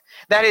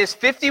That is,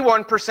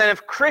 51%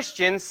 of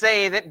Christians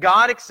say that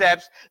God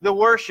accepts the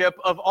worship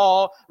of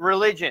all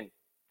religion.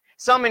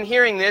 Some in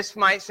hearing this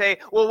might say,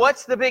 well,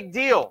 what's the big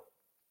deal?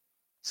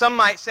 Some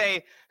might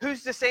say,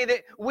 who's to say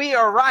that we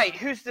are right?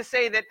 Who's to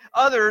say that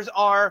others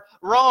are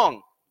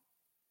wrong?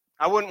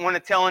 I wouldn't want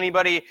to tell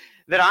anybody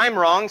that I'm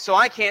wrong, so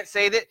I can't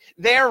say that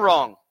they're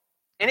wrong.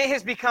 And it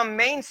has become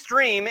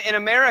mainstream in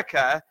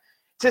America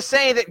to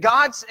say that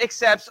God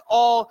accepts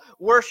all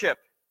worship.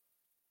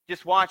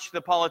 Just watch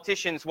the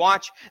politicians,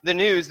 watch the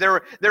news.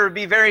 There would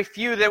be very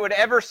few that would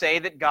ever say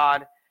that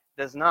God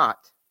does not.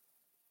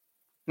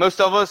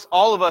 Most of us,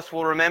 all of us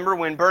will remember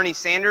when Bernie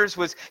Sanders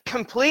was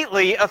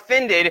completely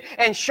offended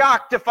and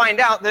shocked to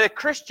find out that a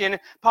Christian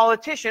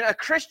politician, a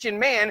Christian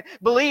man,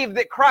 believed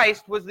that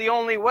Christ was the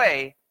only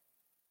way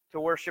to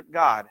worship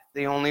God,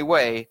 the only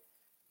way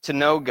to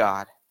know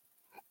God.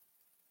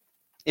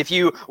 If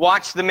you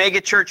watch the mega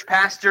church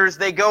pastors,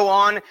 they go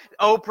on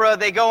Oprah,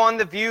 they go on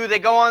The View, they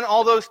go on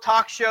all those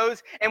talk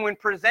shows, and when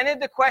presented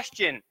the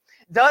question,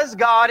 does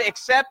God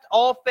accept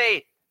all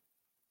faith?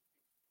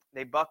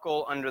 They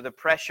buckle under the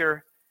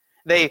pressure.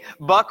 They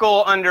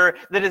buckle under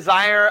the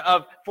desire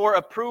for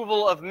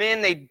approval of men.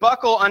 They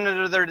buckle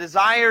under their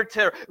desire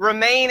to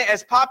remain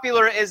as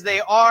popular as they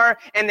are,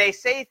 and they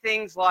say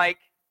things like,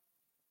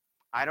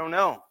 I don't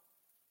know.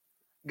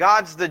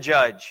 God's the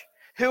judge.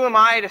 Who am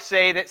I to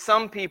say that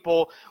some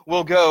people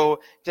will go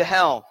to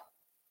hell?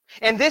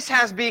 And this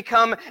has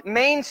become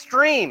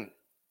mainstream.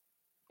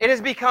 It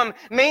has become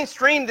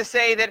mainstream to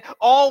say that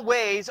all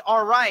ways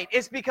are right.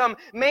 It's become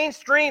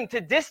mainstream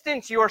to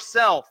distance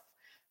yourself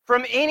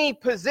from any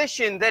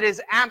position that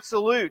is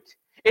absolute.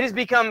 It has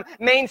become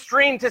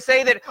mainstream to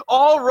say that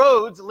all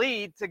roads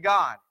lead to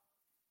God.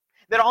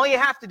 That all you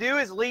have to do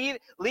is lead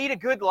a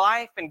good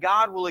life and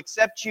God will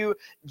accept you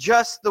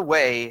just the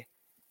way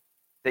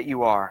that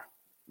you are.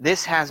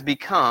 This has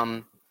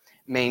become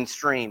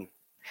mainstream.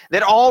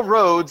 That all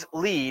roads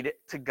lead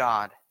to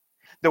God.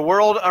 The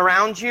world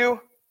around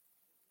you,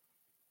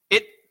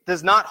 it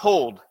does not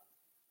hold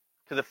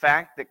to the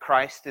fact that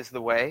Christ is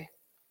the way.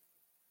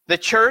 The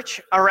church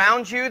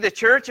around you, the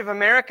Church of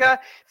America,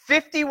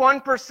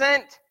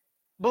 51%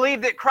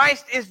 believe that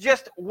Christ is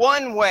just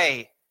one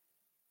way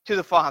to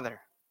the Father.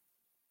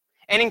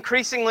 And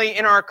increasingly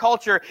in our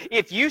culture,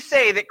 if you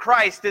say that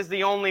Christ is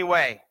the only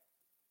way,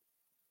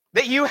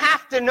 that you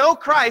have to know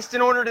Christ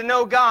in order to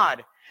know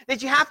God,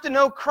 that you have to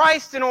know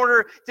Christ in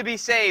order to be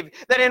saved,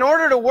 that in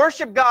order to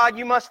worship God,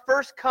 you must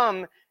first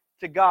come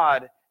to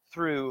God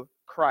through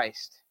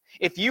Christ.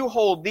 If you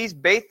hold these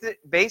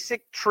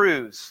basic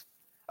truths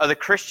of the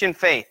Christian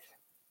faith,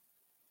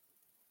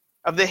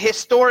 of the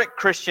historic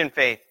Christian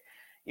faith,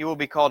 you will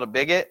be called a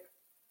bigot,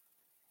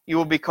 you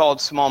will be called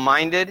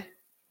small-minded,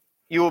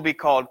 you will be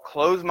called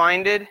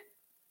closed-minded,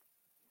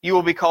 you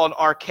will be called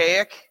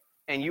archaic,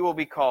 and you will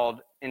be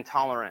called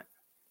intolerant.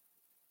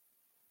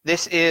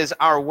 This is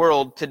our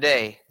world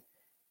today.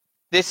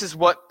 This is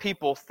what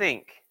people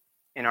think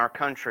in our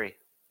country.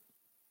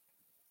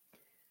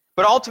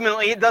 But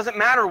ultimately, it doesn't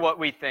matter what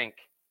we think.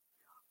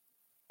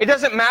 It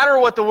doesn't matter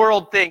what the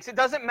world thinks. It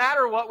doesn't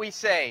matter what we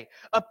say.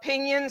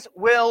 Opinions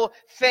will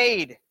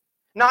fade.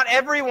 Not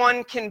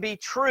everyone can be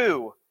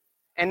true,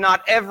 and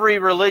not every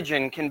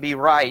religion can be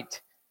right.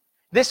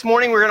 This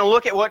morning, we're going to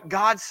look at what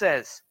God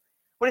says.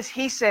 What does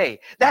He say?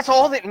 That's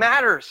all that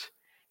matters.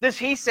 Does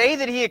He say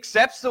that He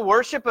accepts the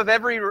worship of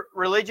every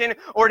religion,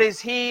 or does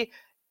He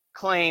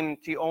claim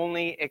to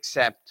only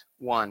accept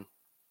one?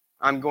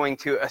 I'm going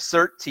to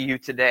assert to you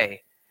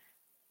today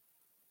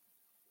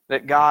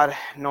that God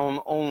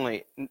not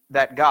only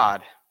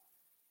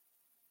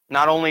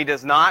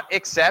does not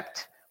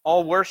accept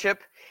all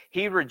worship,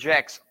 He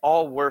rejects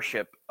all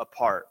worship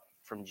apart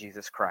from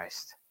Jesus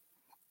Christ.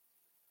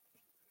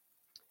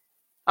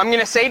 I'm going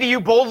to say to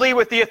you boldly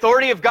with the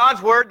authority of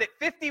God's Word that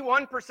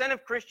 51%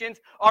 of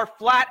Christians are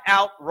flat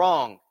out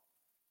wrong.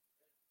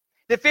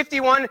 That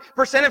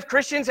 51% of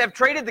Christians have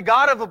traded the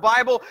God of the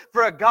Bible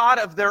for a God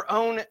of their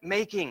own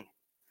making.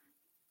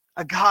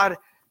 A God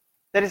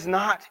that is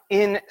not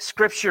in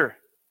Scripture.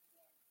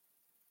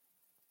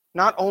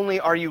 Not only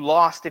are you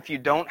lost if you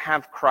don't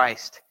have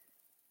Christ,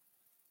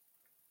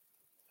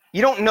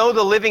 you don't know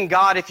the living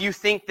God if you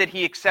think that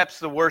He accepts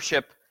the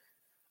worship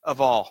of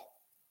all.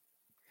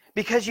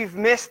 Because you've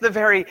missed the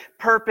very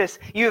purpose.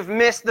 You've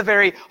missed the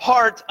very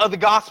heart of the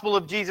gospel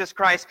of Jesus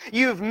Christ.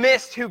 You've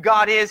missed who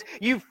God is.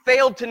 You've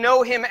failed to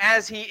know Him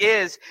as He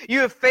is. You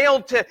have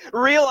failed to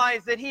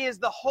realize that He is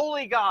the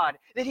holy God,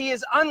 that He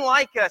is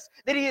unlike us,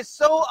 that He is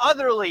so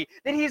otherly,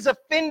 that He is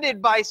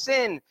offended by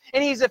sin,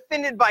 and He's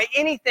offended by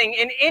anything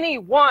and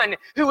anyone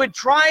who would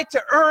try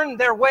to earn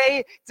their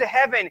way to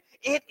heaven.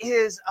 It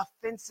is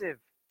offensive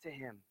to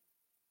Him.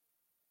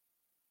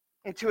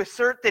 And to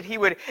assert that He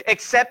would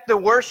accept the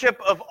worship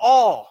of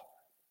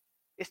all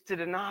is to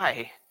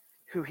deny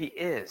who He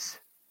is.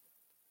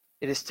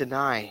 It is to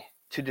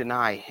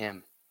deny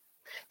Him.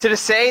 To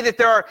say that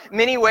there are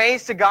many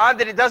ways to God,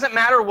 that it doesn't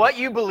matter what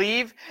you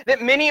believe,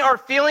 that many are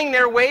feeling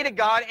their way to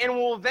God and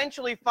will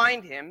eventually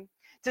find Him.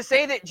 To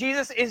say that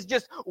Jesus is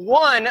just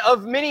one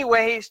of many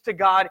ways to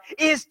God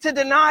is to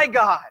deny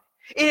God.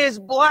 It is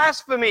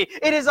blasphemy.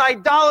 It is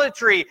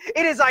idolatry.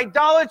 It is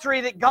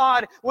idolatry that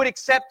God would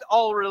accept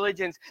all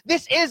religions.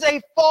 This is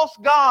a false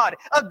God,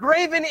 a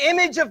graven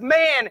image of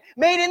man,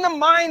 made in the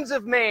minds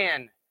of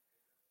man.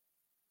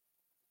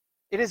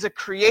 It is a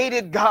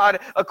created God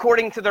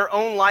according to their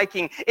own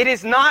liking. It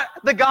is not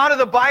the God of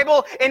the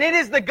Bible, and it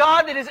is the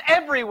God that is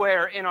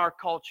everywhere in our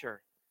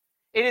culture.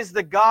 It is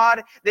the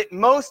God that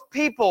most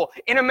people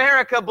in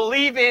America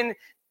believe in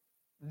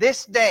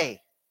this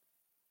day.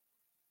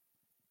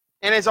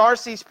 And as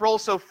R.C. Sproul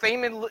so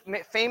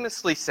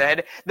famously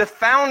said, the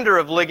founder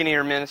of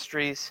Ligonier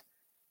Ministries,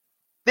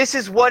 this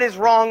is what is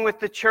wrong with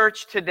the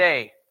church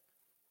today.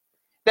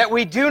 That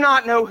we do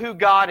not know who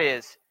God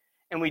is,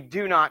 and we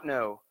do not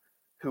know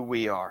who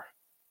we are.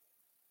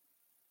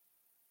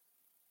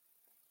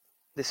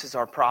 This is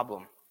our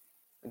problem.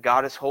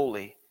 God is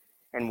holy,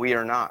 and we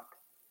are not.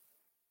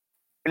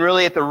 And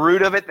really at the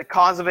root of it, the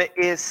cause of it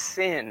is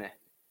sin.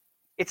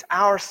 It's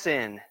our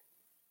sin.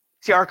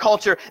 See, our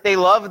culture, they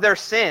love their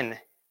sin.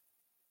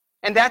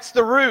 And that's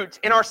the root.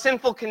 In our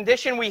sinful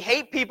condition, we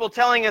hate people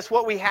telling us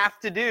what we have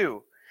to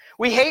do.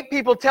 We hate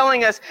people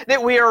telling us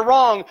that we are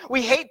wrong.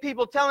 We hate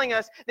people telling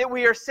us that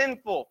we are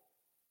sinful.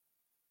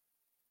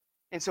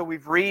 And so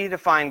we've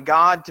redefined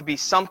God to be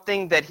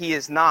something that He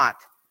is not.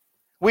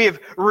 We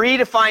have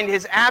redefined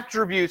His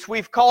attributes.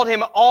 We've called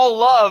Him all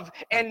love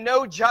and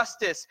no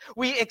justice.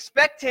 We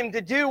expect Him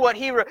to do what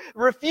He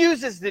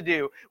refuses to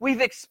do.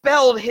 We've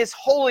expelled His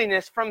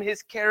holiness from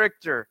His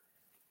character.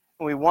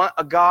 And we want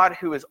a God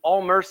who is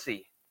all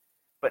mercy,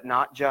 but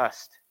not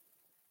just.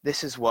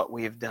 This is what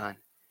we have done.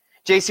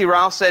 J.C.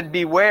 Ryle said,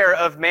 beware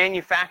of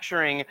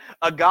manufacturing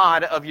a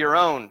God of your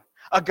own.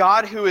 A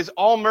God who is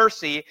all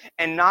mercy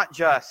and not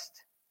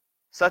just.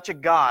 Such a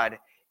God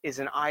is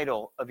an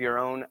idol of your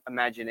own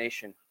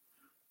imagination.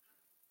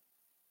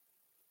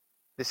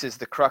 This is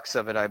the crux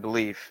of it, I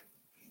believe.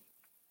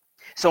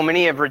 So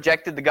many have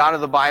rejected the God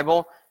of the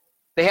Bible.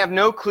 They have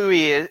no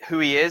clue who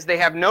He is. They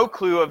have no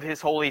clue of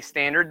His holy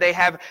standard. They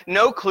have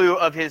no clue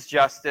of His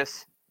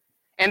justice.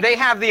 And they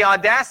have the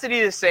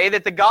audacity to say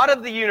that the God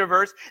of the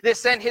universe that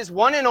sent His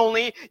one and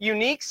only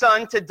unique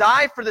Son to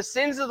die for the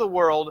sins of the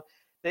world,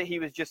 that He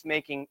was just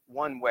making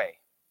one way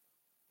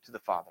to the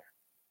Father.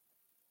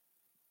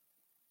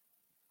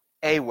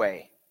 A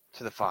way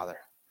to the Father.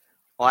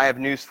 Well, I have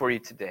news for you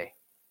today.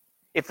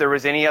 If there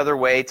was any other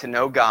way to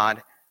know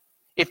God,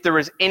 if there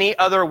was any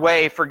other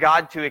way for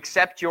God to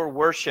accept your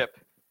worship,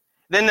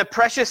 then the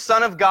precious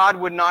Son of God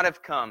would not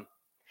have come.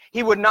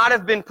 He would not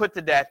have been put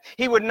to death.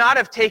 He would not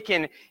have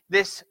taken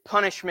this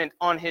punishment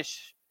on His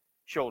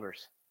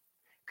shoulders.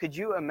 Could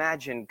you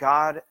imagine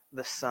God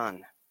the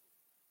Son,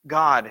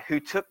 God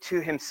who took to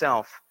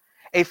Himself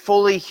a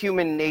fully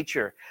human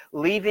nature,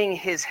 leaving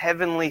His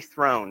heavenly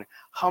throne,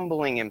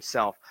 humbling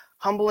Himself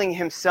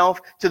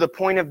to the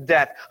point of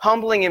death,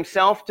 humbling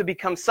Himself to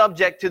become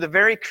subject to the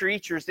very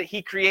creatures that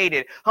He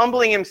created,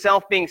 humbling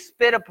Himself, being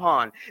spit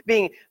upon,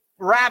 being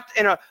wrapped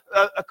in a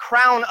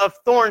crown of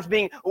thorns,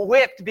 being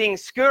whipped, being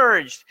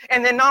scourged,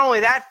 and then not only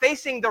that,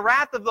 facing the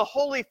wrath of the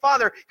Holy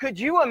Father. Could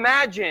you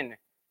imagine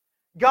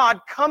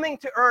God coming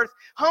to earth,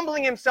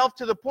 humbling Himself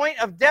to the point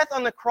of death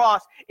on the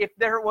cross, if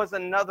there was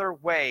another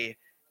way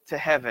to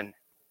heaven?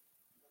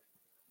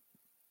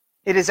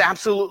 It is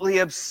absolutely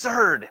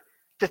absurd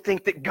to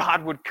think that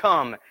God would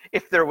come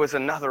if there was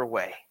another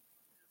way.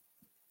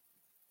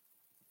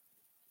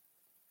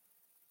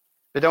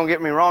 But don't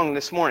get me wrong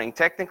this morning.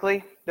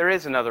 Technically, there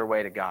is another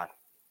way to God.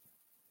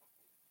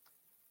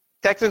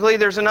 Technically,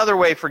 there's another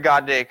way for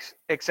God to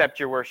accept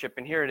your worship,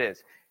 and here it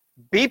is.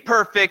 Be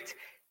perfect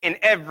in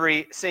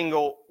every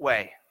single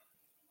way.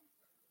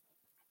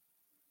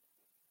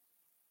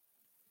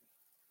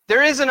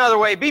 There is another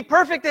way. Be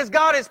perfect as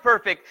God is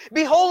perfect.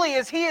 Be holy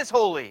as He is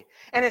holy.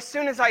 And as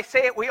soon as I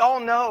say it, we all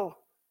know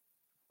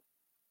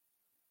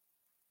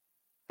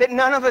that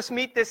none of us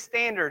meet this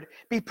standard.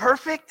 Be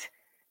perfect?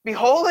 Be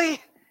holy?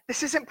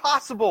 This isn't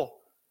possible.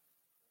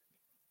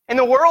 And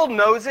the world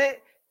knows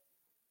it.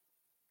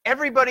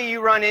 Everybody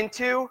you run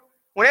into,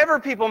 whenever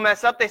people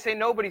mess up, they say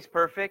nobody's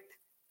perfect.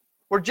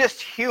 We're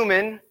just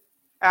human,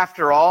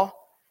 after all.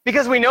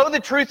 Because we know the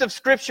truth of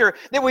Scripture,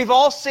 that we've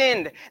all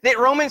sinned, that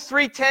Romans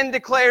 3:10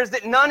 declares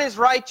that none is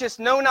righteous,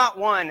 no, not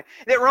one,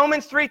 that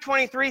Romans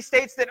 3:23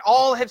 states that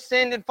all have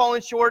sinned and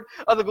fallen short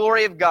of the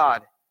glory of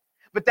God.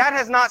 But that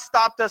has not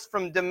stopped us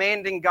from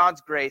demanding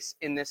God's grace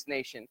in this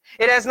nation.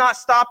 It has not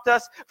stopped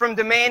us from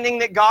demanding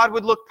that God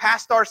would look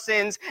past our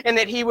sins and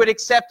that He would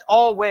accept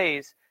all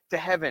ways to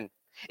heaven.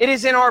 It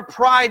is in our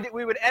pride that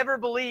we would ever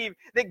believe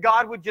that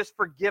God would just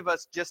forgive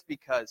us just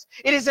because.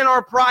 It is in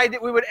our pride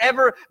that we would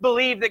ever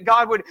believe that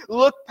God would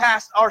look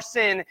past our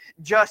sin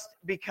just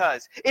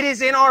because. It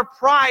is in our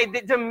pride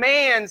that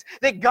demands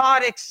that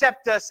God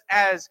accept us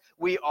as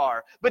we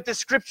are. But the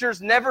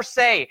Scriptures never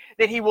say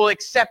that He will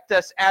accept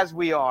us as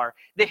we are,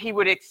 that He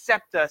would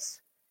accept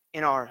us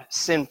in our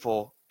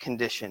sinful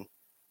condition.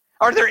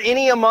 Are there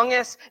any among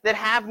us that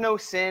have no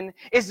sin?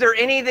 Is there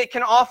any that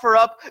can offer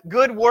up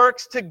good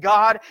works to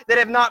God that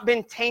have not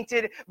been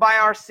tainted by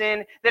our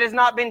sin, that has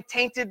not been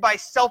tainted by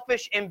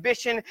selfish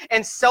ambition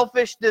and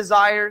selfish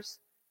desires?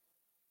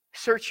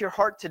 Search your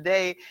heart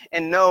today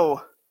and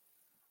know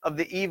of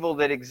the evil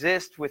that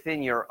exists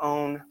within your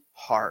own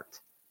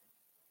heart.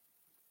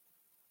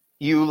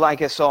 You,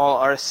 like us all,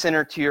 are a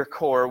sinner to your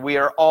core. We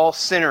are all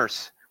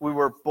sinners. We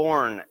were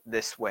born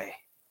this way.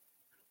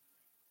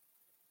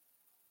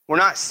 We're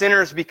not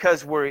sinners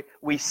because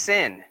we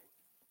sin.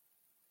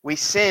 We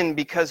sin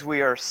because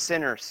we are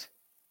sinners.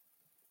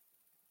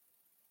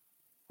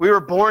 We were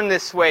born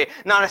this way.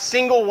 Not a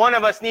single one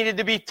of us needed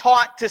to be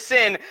taught to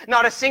sin.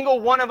 Not a single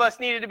one of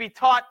us needed to be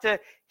taught to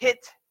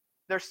hit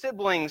their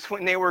siblings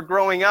when they were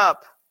growing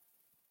up.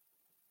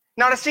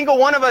 Not a single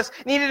one of us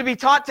needed to be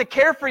taught to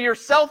care for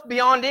yourself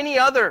beyond any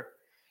other.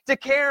 To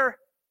care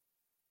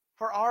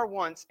for our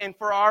wants and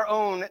for our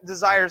own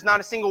desires.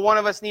 Not a single one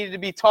of us needed to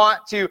be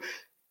taught to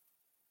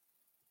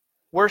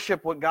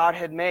worship what God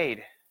had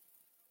made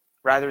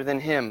rather than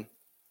Him.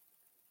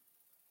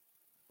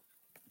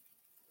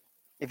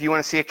 If you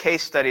want to see a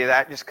case study of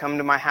that, just come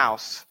to my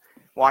house.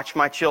 Watch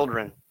my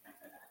children.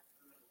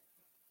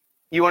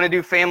 You want to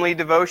do family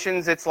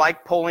devotions? It's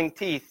like pulling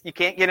teeth. You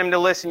can't get them to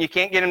listen. You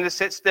can't get them to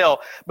sit still.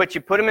 But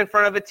you put them in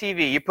front of a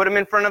TV. You put them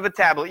in front of a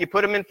tablet. You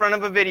put them in front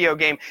of a video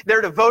game.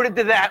 They're devoted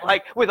to that,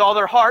 like with all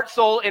their heart,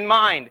 soul, and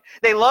mind.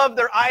 They love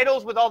their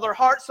idols with all their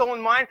heart, soul,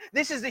 and mind.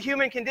 This is the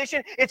human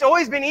condition. It's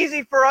always been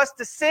easy for us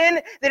to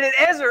sin than it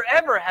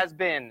ever has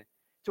been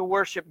to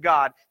worship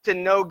God, to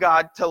know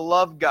God, to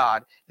love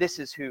God. This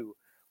is who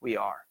we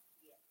are.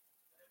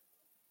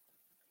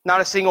 Not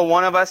a single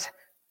one of us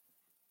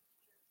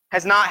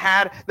has not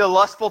had the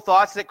lustful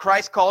thoughts that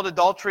Christ called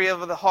adultery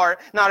of the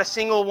heart. Not a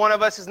single one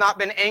of us has not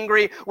been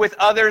angry with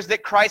others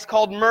that Christ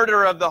called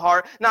murder of the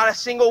heart. Not a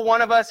single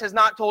one of us has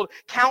not told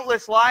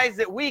countless lies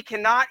that we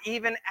cannot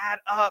even add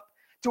up.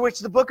 To which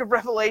the book of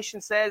Revelation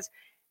says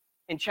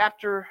in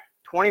chapter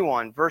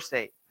 21, verse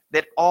 8,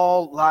 that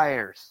all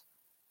liars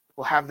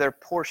will have their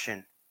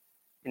portion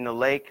in the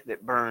lake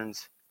that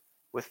burns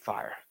with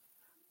fire.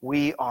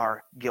 We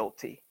are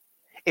guilty.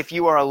 If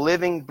you are a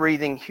living,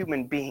 breathing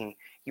human being,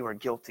 you are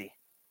guilty.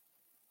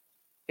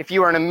 If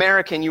you are an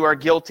American, you are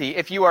guilty.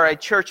 If you are a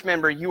church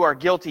member, you are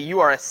guilty. You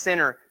are a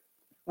sinner.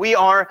 We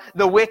are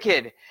the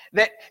wicked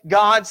that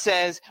God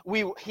says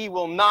He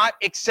will not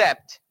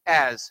accept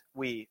as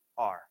we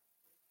are.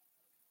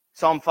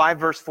 Psalm 5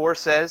 verse 4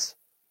 says,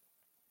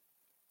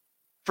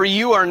 "For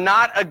you are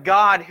not a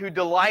God who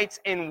delights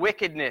in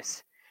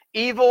wickedness.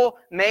 Evil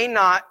may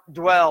not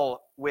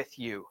dwell with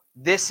you."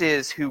 This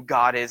is who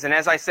God is. And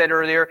as I said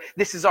earlier,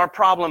 this is our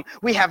problem.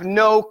 We have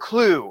no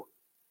clue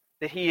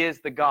that He is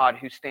the God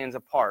who stands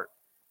apart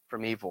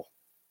from evil.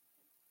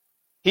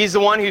 He's the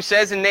one who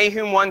says in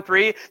Nahum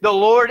 1:3, "The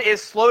Lord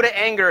is slow to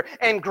anger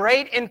and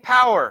great in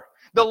power.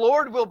 The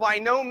Lord will by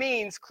no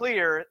means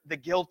clear the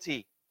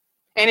guilty."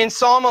 And in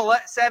Psalm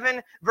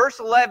 7, verse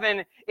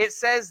 11, it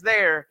says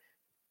there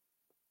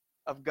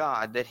of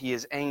God that He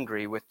is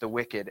angry with the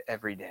wicked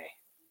every day.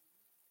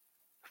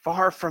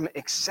 Far from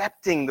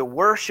accepting the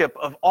worship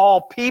of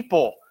all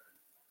people,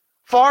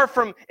 far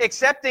from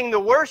accepting the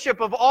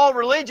worship of all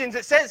religions,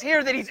 it says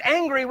here that He's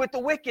angry with the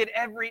wicked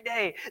every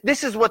day.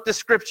 This is what the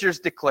Scriptures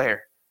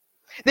declare.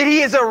 That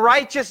He is a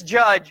righteous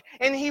judge,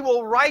 and He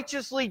will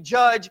righteously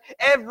judge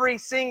every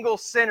single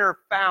sinner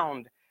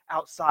found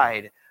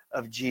outside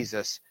of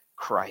Jesus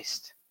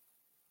Christ.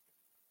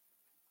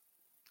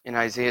 In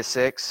Isaiah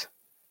 6,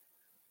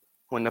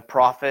 when the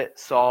prophet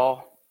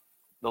saw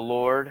the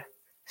Lord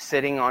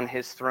sitting on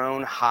His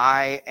throne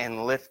high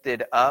and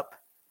lifted up,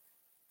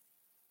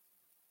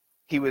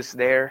 he was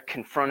there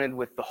confronted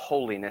with the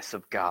holiness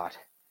of God.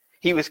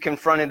 He was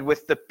confronted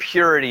with the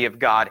purity of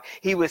God.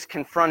 He was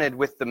confronted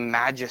with the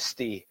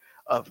majesty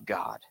of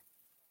God.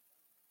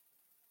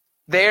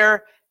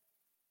 There,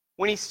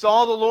 when he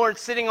saw the Lord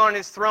sitting on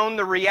His throne,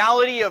 the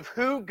reality of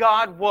who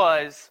God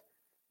was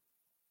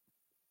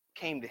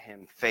came to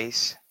him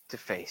face to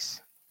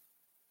face.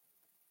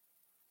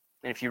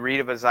 And if you read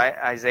of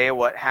Isaiah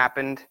what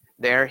happened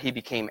there, he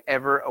became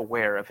ever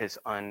aware of his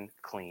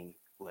unclean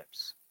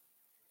lips.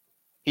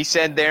 He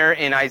said there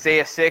in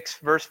Isaiah 6,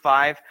 verse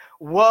 5,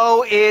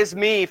 "Woe is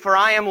me, for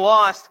I am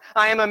lost.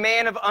 I am a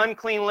man of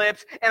unclean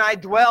lips, and I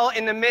dwell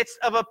in the midst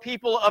of a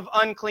people of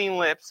unclean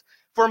lips.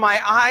 For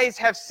my eyes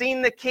have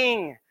seen the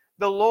King,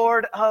 the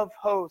Lord of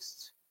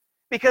hosts."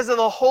 Because of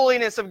the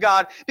holiness of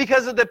God,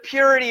 because of the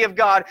purity of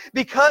God,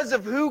 because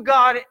of who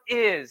God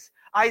is,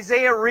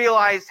 Isaiah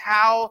realized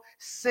how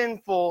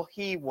sinful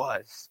he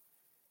was.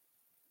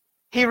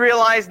 He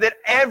realized that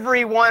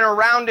everyone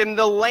around him,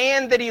 the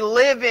land that he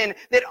lived in,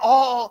 that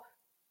all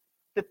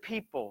the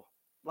people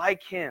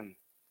like him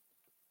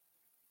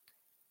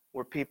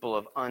were people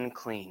of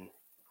unclean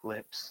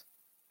lips.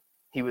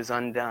 He was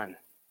undone.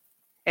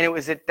 And it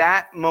was at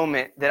that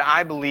moment that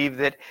I believe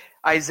that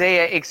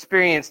Isaiah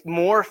experienced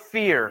more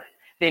fear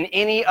than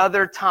any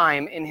other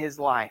time in his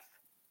life.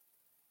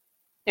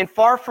 And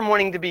far from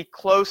wanting to be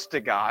close to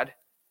God,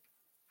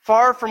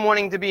 far from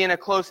wanting to be in a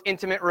close,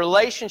 intimate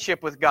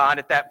relationship with God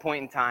at that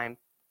point in time.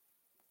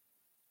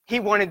 He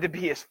wanted to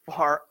be as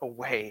far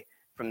away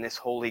from this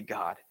holy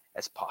God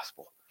as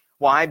possible.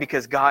 Why?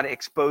 Because God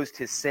exposed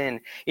his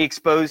sin. He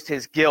exposed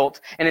his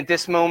guilt. And at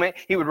this moment,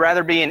 he would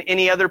rather be in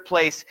any other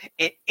place,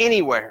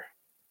 anywhere,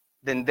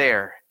 than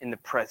there in the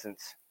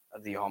presence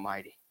of the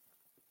Almighty.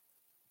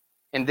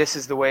 And this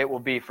is the way it will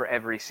be for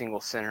every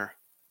single sinner.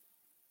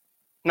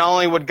 Not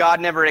only would God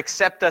never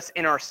accept us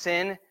in our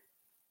sin,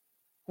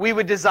 we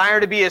would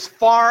desire to be as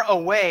far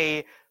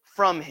away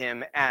from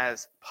him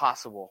as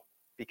possible,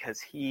 because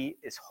he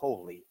is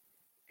holy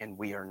and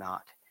we are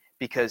not.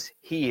 Because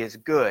he is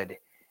good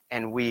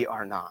and we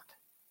are not.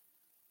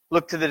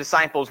 Look to the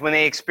disciples. When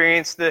they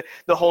experience the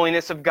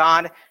holiness of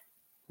God,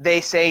 they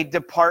say,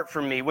 "Depart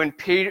from me." When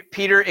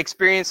Peter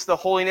experienced the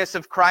holiness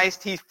of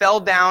Christ, he fell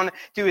down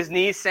to his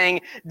knees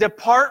saying,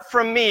 "Depart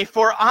from me,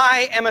 for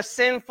I am a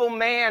sinful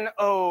man,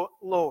 O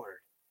Lord."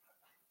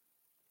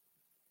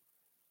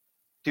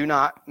 Do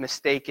not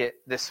mistake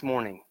it this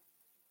morning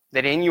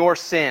that in your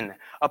sin,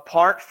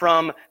 apart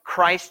from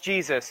Christ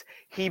Jesus,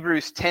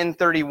 Hebrews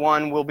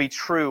 10:31 will be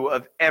true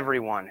of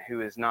everyone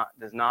who does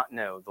not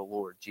know the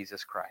Lord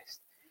Jesus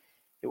Christ.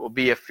 It will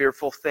be a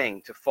fearful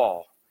thing to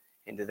fall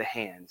into the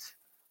hands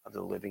of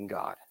the living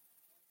God.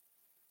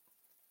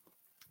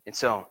 And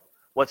so,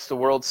 what's the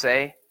world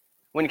say?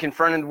 When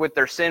confronted with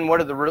their sin, what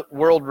do the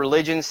world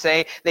religions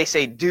say? They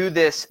say, "Do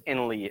this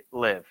and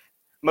live."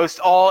 Most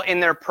all in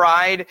their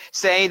pride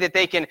say that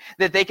they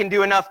can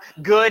do enough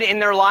good in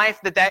their life,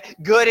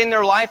 that good in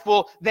their life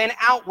will then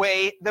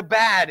outweigh the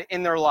bad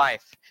in their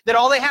life. That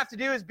all they have to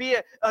do is be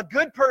a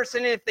good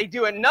person, and if they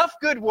do enough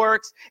good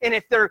works, and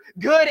if their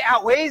good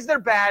outweighs their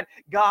bad,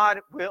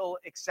 God will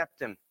accept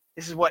them.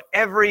 This is what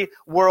every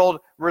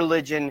world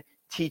religion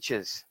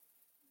teaches.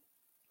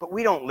 But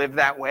we don't live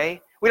that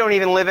way. We don't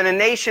even live in a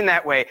nation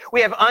that way.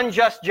 We have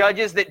unjust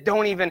judges that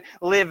don't even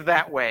live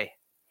that way.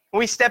 When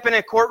we step in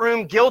a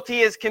courtroom,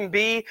 guilty as can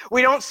be,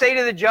 we don't say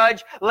to the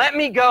judge, "Let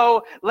me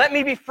go, let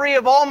me be free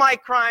of all my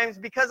crimes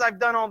because I've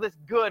done all this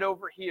good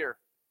over here.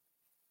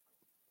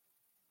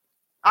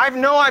 I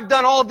know I've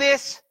done all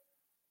this,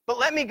 but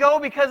let me go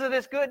because of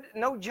this good."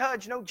 No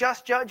judge, no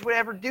just judge would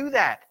ever do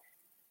that.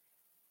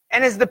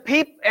 And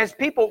as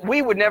people,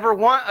 we would never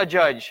want a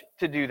judge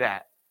to do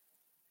that.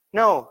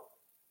 No.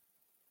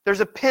 There's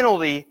a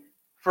penalty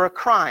for a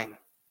crime.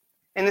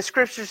 And the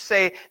scriptures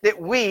say that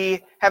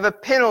we have a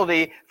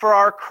penalty for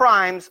our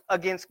crimes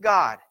against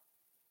God.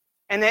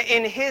 And that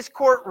in his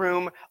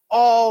courtroom,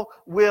 all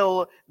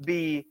will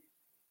be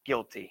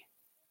guilty.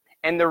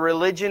 And the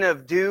religion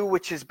of do,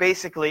 which is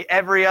basically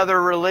every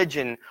other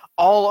religion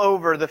all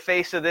over the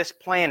face of this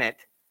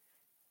planet,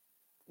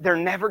 they're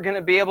never going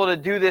to be able to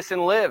do this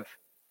and live.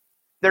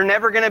 They're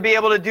never going to be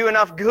able to do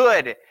enough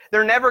good.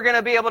 They're never going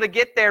to be able to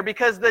get there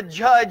because the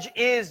judge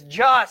is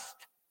just.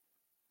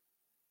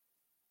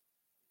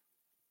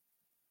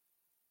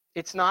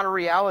 It's not a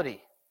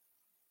reality.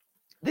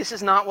 This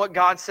is not what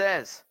God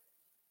says.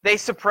 They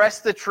suppress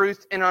the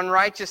truth in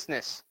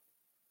unrighteousness.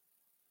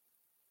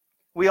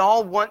 We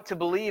all want to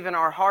believe in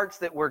our hearts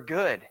that we're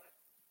good.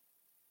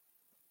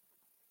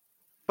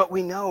 But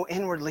we know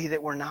inwardly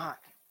that we're not.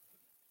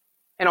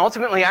 And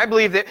ultimately, I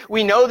believe that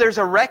we know there's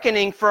a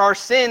reckoning for our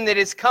sin that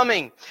is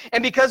coming.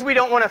 And because we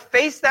don't want to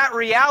face that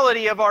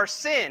reality of our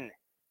sin,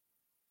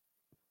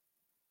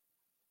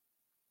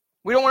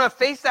 we don't want to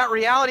face that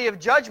reality of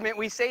judgment,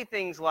 we say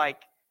things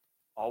like,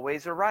 "All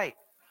ways are right."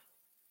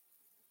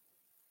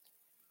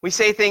 We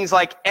say things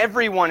like,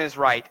 "Everyone is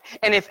right."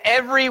 And if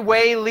every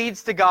way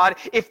leads to God,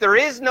 if there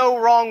is no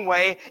wrong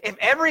way, if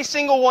every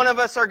single one of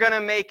us are going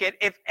to make it,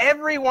 if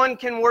everyone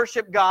can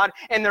worship God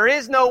and there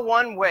is no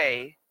one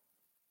way,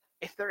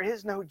 if there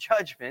is no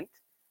judgment,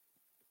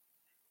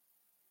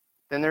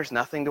 then there's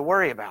nothing to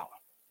worry about.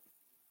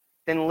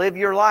 Then live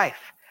your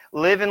life.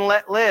 Live and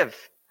let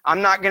live.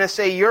 I'm not going to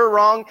say you're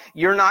wrong.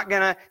 You're not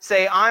going to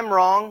say I'm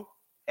wrong.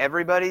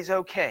 Everybody's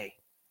okay.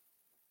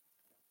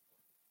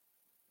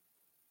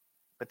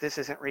 But this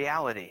isn't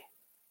reality.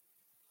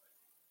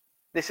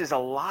 This is a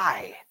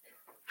lie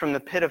from the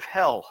pit of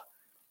hell.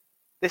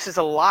 This is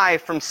a lie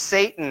from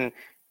Satan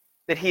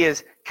that he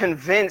has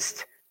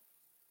convinced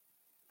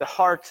the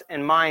hearts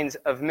and minds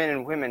of men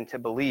and women to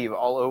believe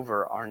all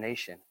over our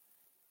nation.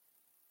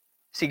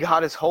 See,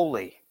 God is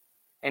holy,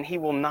 and he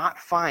will not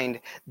find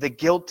the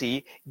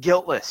guilty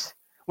guiltless.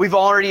 We've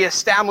already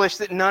established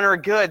that none are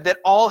good,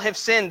 that all have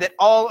sinned, that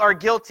all are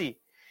guilty.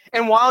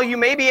 And while you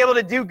may be able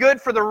to do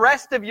good for the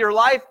rest of your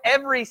life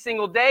every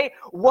single day,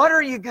 what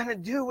are you going to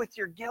do with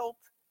your guilt?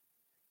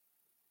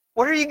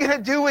 What are you going to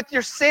do with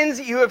your sins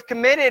that you have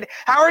committed?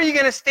 How are you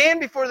going to stand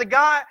before the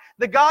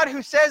God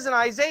who says in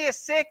Isaiah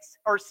 6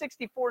 or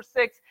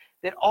 64:6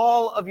 that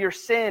all of your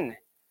sin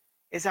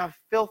is as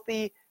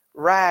filthy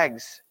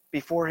rags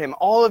before him?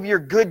 All of your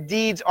good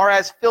deeds are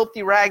as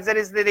filthy rags. That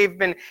is, that they've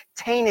been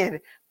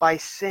tainted by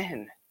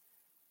sin.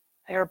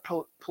 They are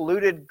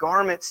polluted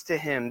garments to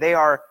him. They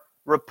are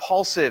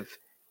repulsive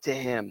to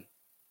him.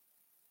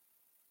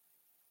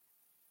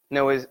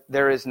 No,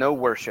 there is no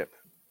worship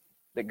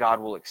that God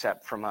will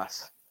accept from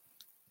us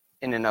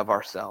in and of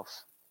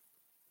ourselves.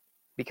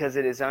 Because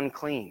it is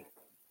unclean.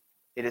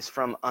 It is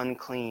from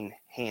unclean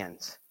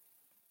hands.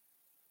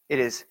 It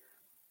is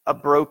a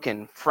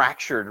broken,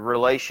 fractured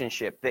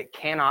relationship that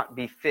cannot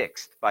be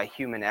fixed by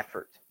human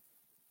effort.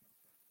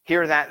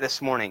 Hear that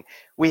this morning.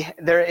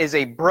 There is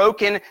a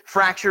broken,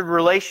 fractured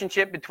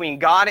relationship between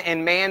God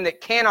and man that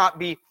cannot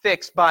be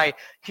fixed by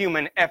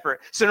human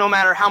effort. So no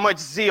matter how much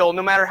zeal,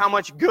 no matter how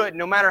much good,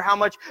 no matter how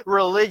much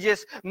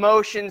religious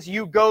motions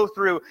you go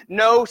through,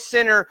 no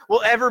sinner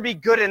will ever be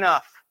good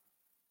enough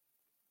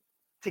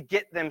to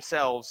get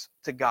themselves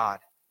to God.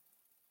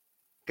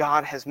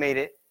 God has made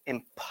it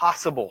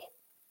impossible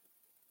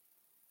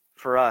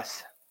for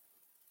us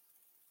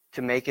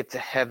to make it to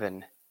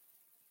heaven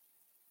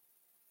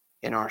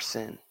in our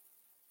sin.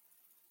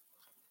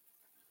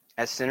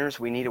 As sinners,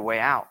 we need a way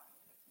out.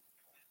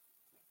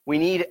 We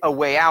need a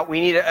way out.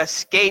 We need to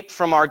escape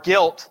from our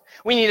guilt.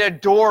 We need a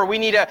door. We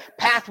need a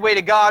pathway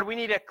to God. We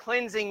need a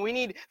cleansing. We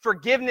need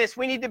forgiveness.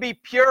 We need to be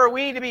pure.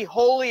 We need to be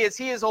holy as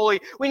He is holy.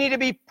 We need to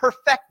be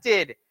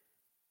perfected.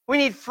 We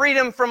need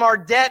freedom from our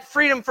debt,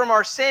 freedom from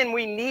our sin.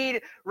 We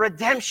need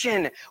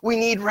redemption. We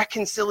need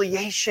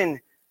reconciliation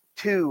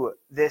to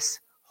this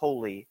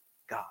holy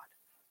God.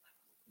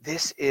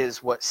 This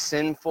is what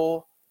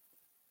sinful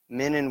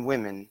men and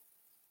women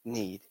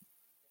need.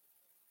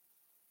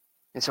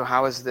 And so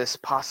how is this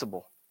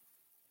possible?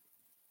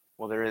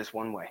 Well, there is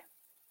one way.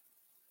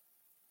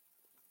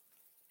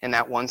 And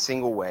that one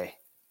single way,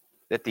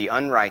 that the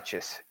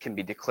unrighteous can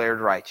be declared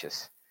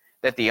righteous,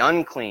 that the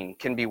unclean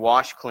can be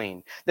washed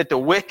clean, that the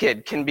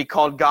wicked can be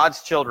called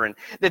God's children,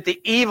 that the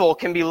evil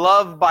can be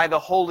loved by the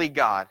holy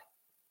God,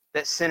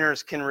 that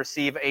sinners can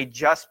receive a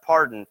just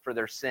pardon for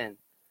their sin,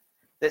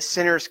 that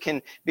sinners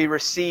can be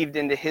received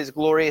into His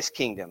glorious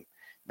kingdom.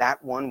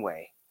 That one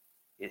way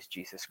is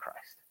Jesus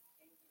Christ.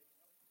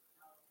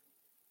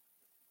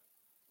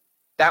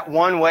 That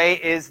one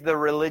way is the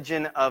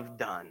religion of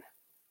done.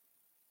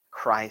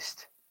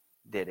 Christ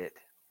did it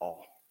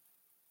all.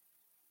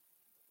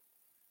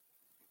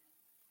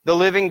 The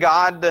living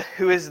God,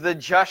 who is the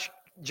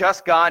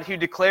just God, who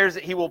declares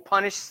that He will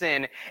punish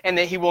sin and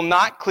that He will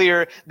not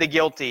clear the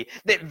guilty,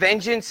 that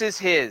vengeance is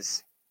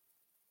His.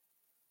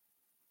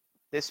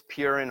 This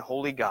pure and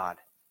holy God,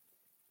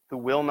 who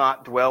will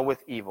not dwell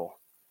with evil,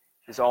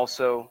 is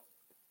also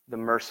the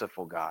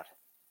merciful God.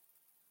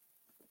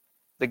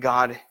 The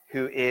God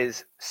who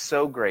is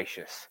so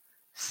gracious,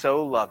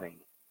 so loving,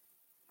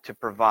 to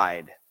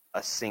provide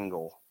a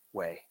single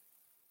way.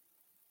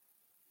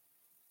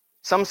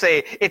 Some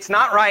say it's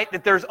not right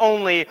that there's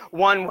only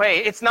one way.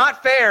 It's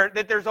not fair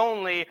that there's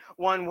only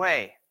one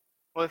way.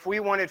 Well, if we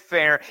wanted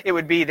fair, it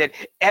would be that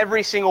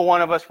every single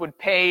one of us would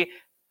pay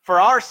for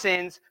our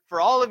sins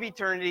for all of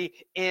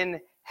eternity in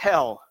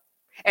hell.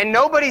 And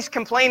nobody's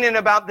complaining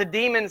about the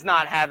demons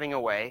not having a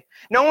way.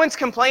 No one's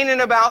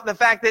complaining about the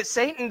fact that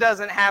Satan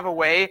doesn't have a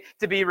way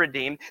to be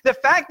redeemed. The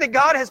fact that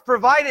God has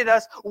provided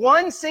us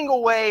one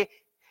single way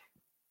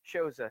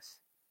shows us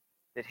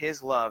that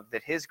His love,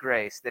 that His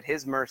grace, that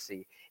His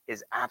mercy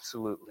is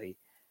absolutely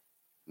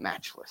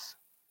matchless.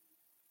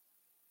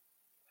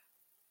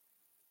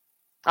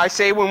 I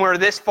say when we're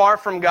this far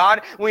from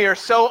God, we are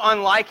so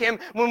unlike Him,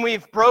 when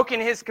we've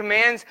broken His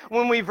commands,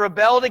 when we've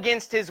rebelled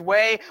against His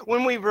way,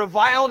 when we've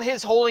reviled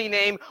His holy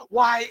name,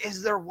 why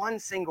is there one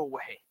single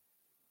way?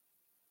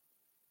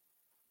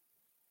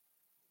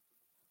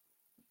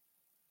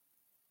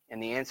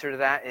 And the answer to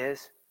that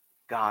is,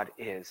 God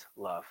is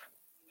love.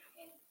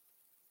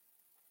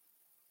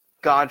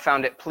 God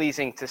found it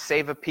pleasing to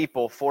save a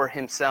people for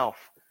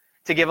Himself,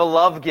 to give a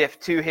love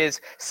gift to His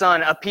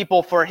Son, a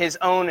people for His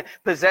own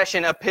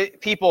possession, a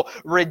people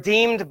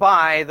redeemed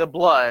by the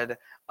blood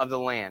of the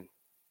Lamb.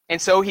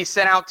 And so He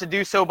set out to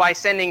do so by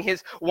sending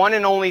His one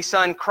and only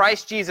Son,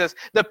 Christ Jesus,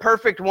 the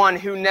perfect one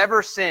who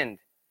never sinned,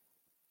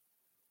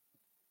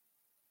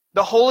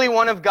 the Holy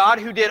One of God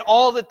who did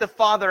all that the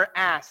Father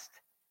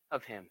asked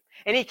of Him.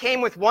 And He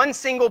came with one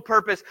single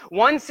purpose,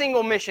 one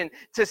single mission,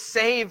 to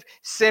save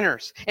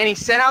sinners. And He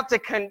set out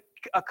to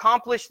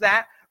accomplish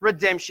that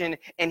redemption,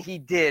 and He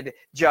did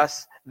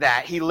just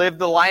that. He lived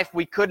the life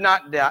we could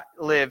not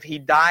live. He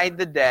died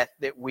the death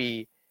that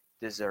we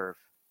deserve.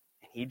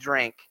 And He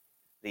drank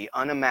the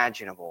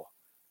unimaginable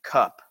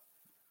cup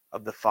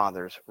of the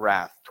Father's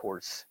wrath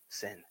towards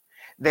sin.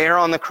 There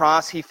on the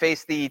cross, He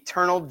faced the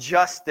eternal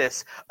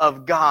justice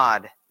of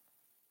God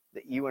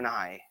that you and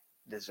I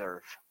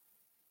deserve.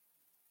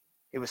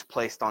 It was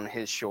placed on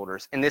His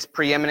shoulders. And this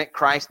preeminent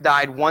Christ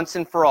died once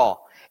and for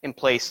all in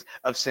place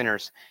of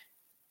sinners.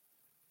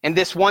 And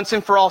this once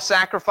and for all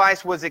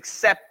sacrifice was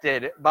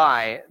accepted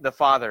by the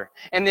Father.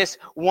 And this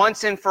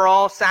once and for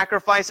all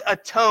sacrifice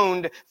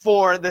atoned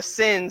for the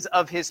sins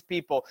of His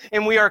people.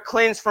 And we are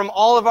cleansed from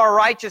all of our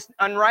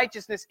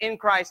unrighteousness in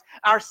Christ.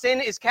 Our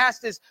sin is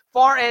cast as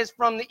far as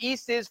from the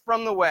east is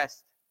from the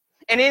west.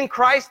 And in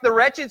Christ, the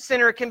wretched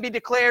sinner can be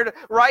declared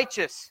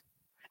righteous.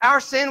 Our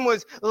sin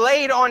was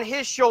laid on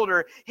his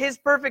shoulder. His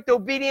perfect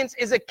obedience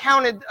is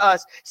accounted to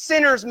us.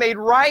 Sinners made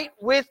right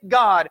with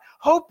God.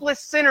 Hopeless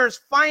sinners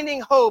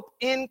finding hope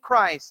in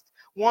Christ.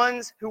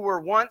 Ones who were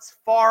once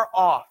far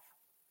off,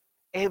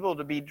 able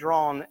to be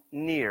drawn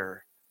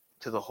near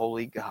to the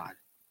holy God.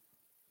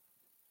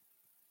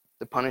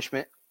 The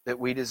punishment that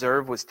we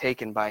deserve was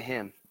taken by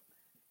him.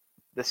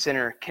 The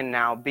sinner can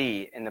now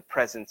be in the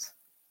presence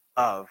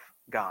of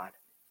God.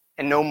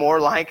 And no more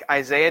like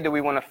Isaiah do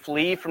we want to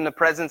flee from the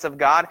presence of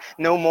God.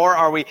 No more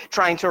are we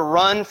trying to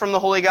run from the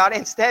holy God.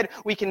 Instead,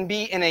 we can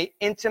be in an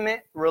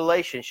intimate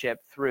relationship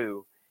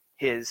through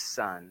his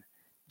Son,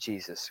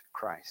 Jesus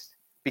Christ.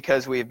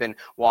 Because we have been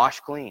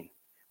washed clean.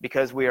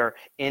 Because we are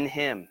in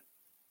him.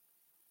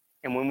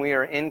 And when we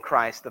are in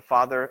Christ, the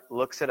Father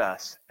looks at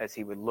us as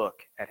he would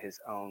look at his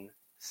own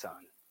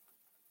Son.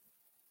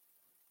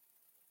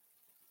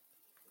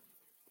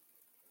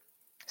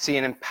 See,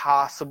 an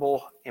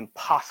impossible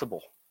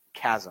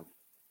chasm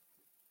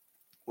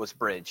was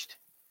bridged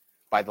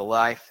by the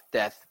life,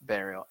 death,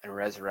 burial, and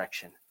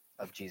resurrection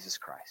of Jesus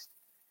Christ.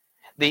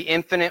 The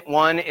infinite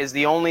one is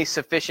the only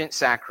sufficient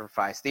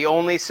sacrifice, the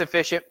only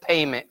sufficient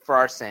payment for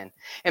our sin.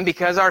 And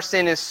because our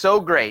sin is so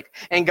great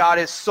and God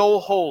is so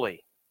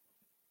holy,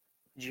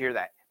 did you hear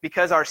that?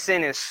 Because our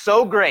sin is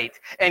so great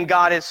and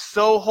God is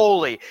so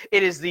holy,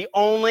 it is the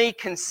only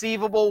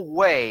conceivable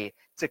way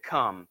to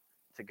come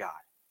to God.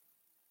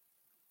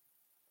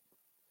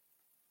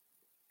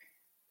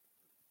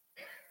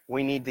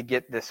 We need to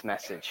get this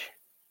message.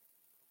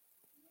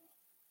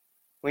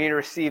 We need to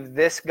receive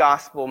this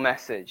gospel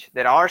message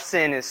that our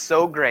sin is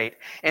so great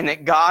and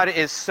that God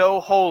is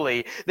so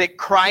holy that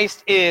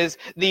Christ is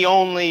the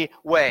only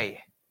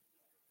way.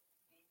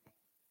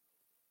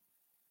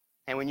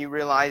 And when you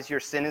realize your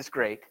sin is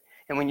great,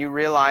 and when you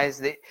realize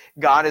that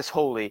God is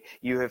holy,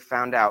 you have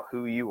found out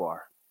who you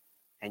are,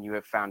 and you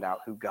have found out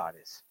who God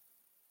is.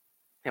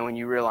 And when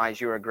you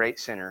realize you're a great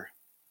sinner,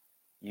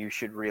 you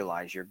should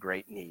realize your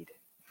great need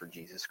for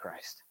Jesus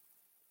Christ.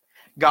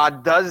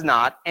 God does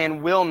not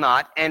and will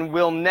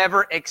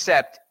never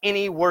accept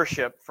any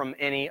worship from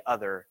any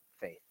other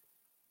faith.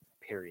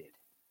 Period.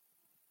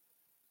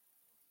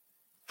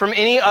 From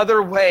any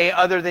other way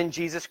other than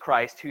Jesus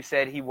Christ, who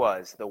said he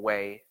was the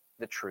way,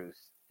 the truth,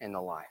 and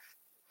the life.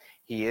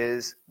 He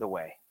is the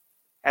way.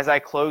 As I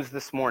close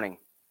this morning,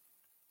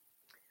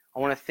 I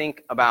want to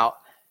think about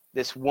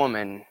this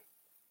woman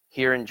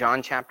here in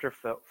John chapter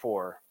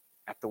 4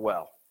 at the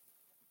well.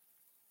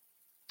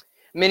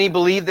 Many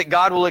believe that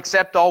God will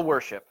accept all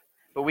worship,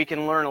 but we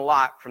can learn a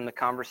lot from the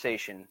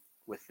conversation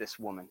with this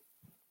woman.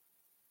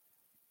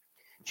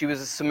 She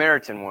was a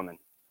Samaritan woman.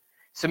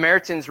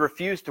 Samaritans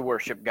refused to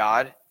worship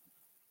God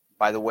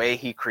by the way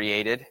he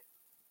created.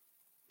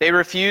 They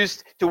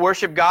refused to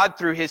worship God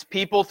through his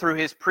people, through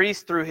his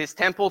priests, through his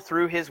temple,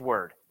 through his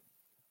word.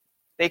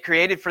 They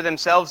created for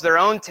themselves their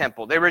own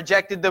temple. They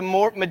rejected the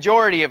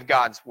majority of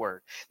God's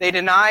word. They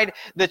denied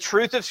the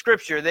truth of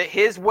Scripture that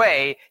his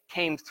way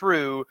came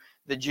through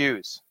the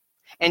Jews.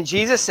 And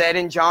Jesus said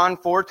in John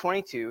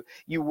 4:22,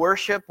 "You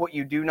worship what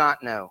you do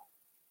not know.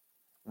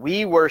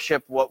 We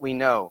worship what we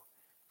know,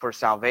 for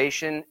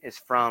salvation is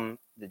from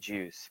the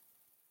Jews."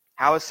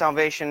 How is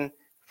salvation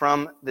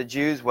from the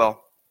Jews?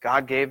 Well,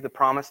 God gave the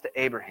promise to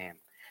Abraham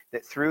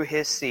that through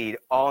his seed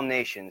all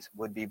nations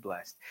would be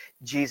blessed.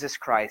 Jesus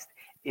Christ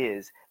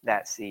is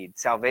that seed.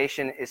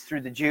 Salvation is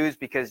through the Jews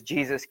because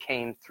Jesus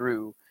came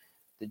through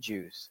the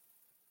Jews.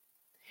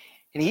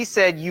 And he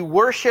said, "You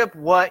worship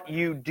what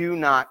you do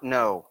not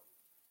know."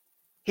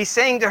 He's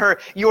saying to her,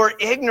 "You're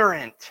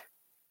ignorant.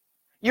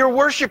 You're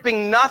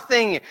worshiping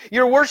nothing.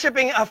 You're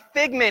worshiping a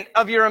figment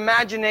of your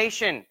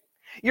imagination.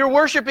 You're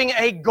worshiping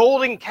a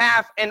golden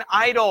calf, an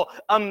idol,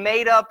 a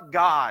made-up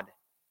God."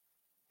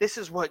 This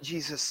is what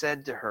Jesus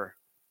said to her.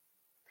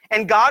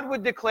 And God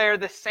would declare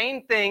the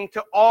same thing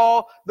to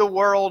all the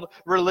world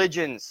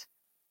religions.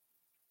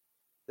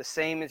 The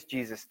same as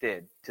Jesus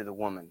did to the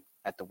woman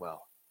at the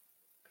well.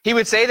 He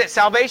would say that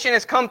salvation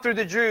has come through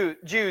the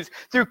Jews,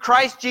 through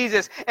Christ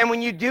Jesus. And when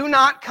you do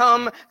not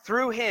come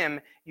through him,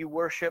 you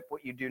worship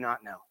what you do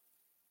not know.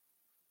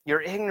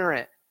 You're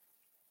ignorant.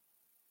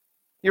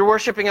 You're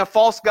worshiping a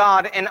false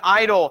god, an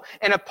idol.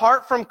 And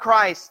apart from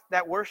Christ,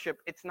 that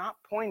worship, it's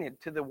not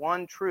pointed to the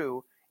one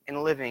true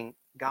and living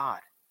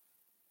God.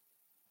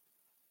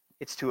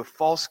 It's to a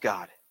false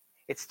god.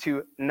 It's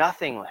to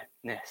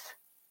nothingness.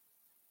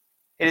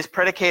 It is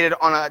predicated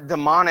on a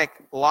demonic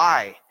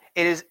lie.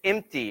 It is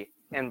empty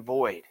and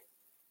void.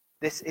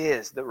 This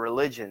is the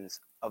religions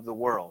of the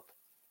world.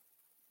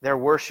 Their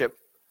worship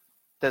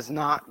does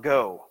not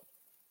go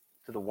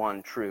to the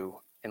one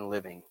true and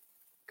living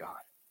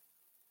God.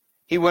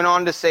 He went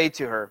on to say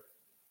to her,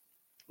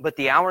 "But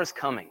the hour is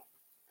coming,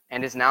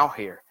 and is now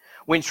here,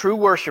 when true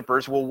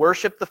worshipers will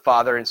worship the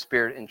Father in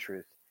spirit and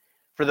truth.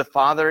 For the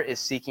Father is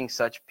seeking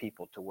such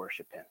people to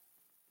worship him.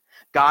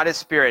 God is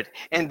spirit,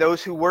 and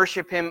those who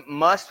worship him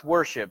must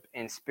worship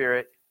in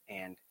spirit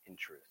and in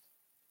truth."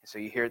 And so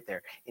you hear it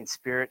there, in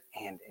spirit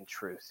and in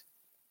truth.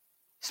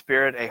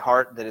 Spirit, a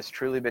heart that has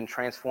truly been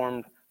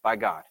transformed by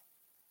God.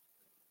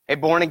 a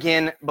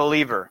born-again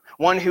believer,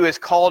 one who has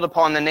called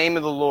upon the name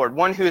of the Lord,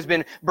 one who has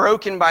been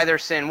broken by their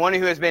sin, one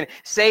who has been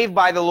saved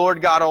by the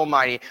Lord God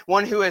Almighty,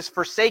 one who has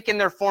forsaken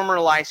their former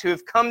lives, who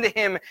have come to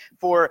him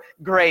for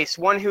grace,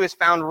 one who has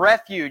found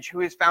refuge, who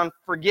has found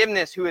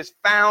forgiveness, who has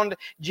found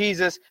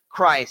Jesus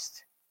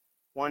Christ,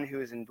 one who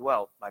is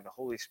indwelt by the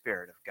Holy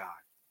Spirit of God.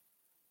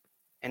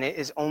 And it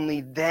is only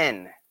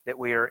then that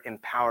we are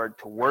empowered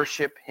to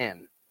worship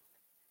him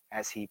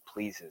as he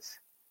pleases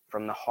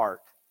from the heart.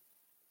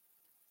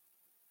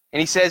 And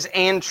he says,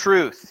 and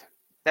truth.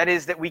 That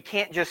is, that we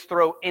can't just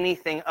throw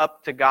anything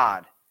up to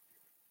God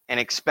and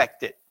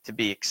expect it to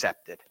be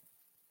accepted.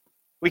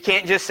 We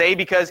can't just say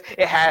because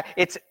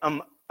it's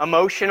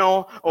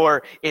emotional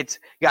or it's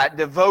got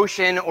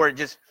devotion or it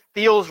just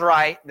feels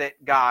right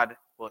that God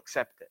will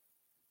accept it.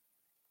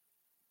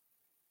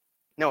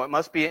 No, it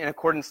must be in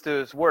accordance to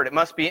his word. It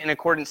must be in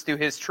accordance to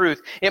his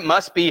truth. It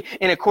must be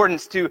in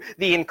accordance to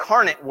the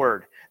incarnate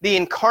word, the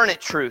incarnate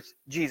truth,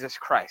 Jesus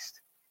Christ.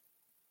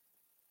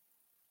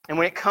 And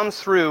when it comes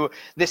through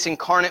this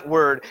incarnate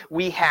word,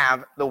 we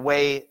have the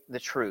way, the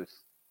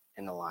truth,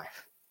 and the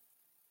life.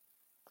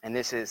 And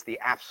this is the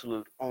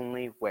absolute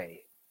only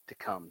way to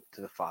come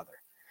to the Father.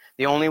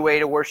 The only way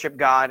to worship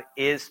God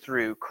is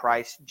through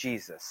Christ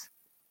Jesus,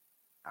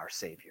 our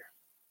Savior.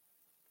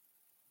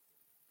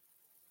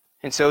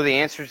 And so the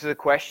answer to the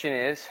question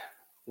is,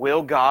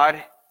 will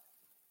God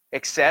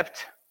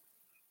accept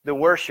the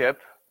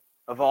worship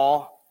of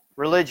all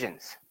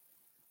religions?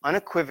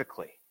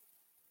 Unequivocally,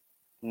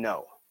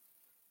 no.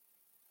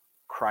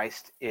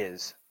 Christ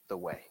is the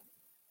way.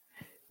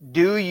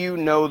 Do you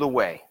know the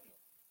way?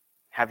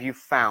 Have you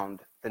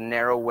found the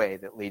narrow way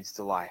that leads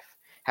to life?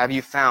 Have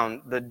you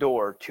found the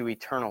door to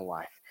eternal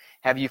life?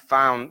 Have you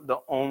found the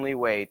only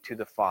way to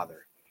the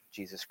Father,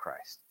 Jesus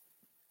Christ?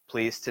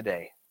 Please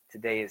today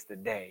is the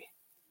day.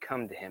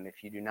 Come to him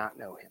if you do not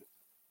know him.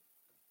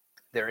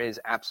 There is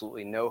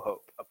absolutely no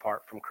hope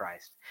apart from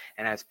Christ.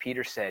 And as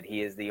Peter said,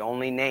 he is the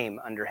only name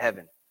under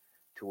heaven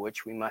to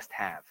which we must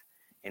have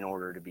in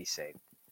order to be saved.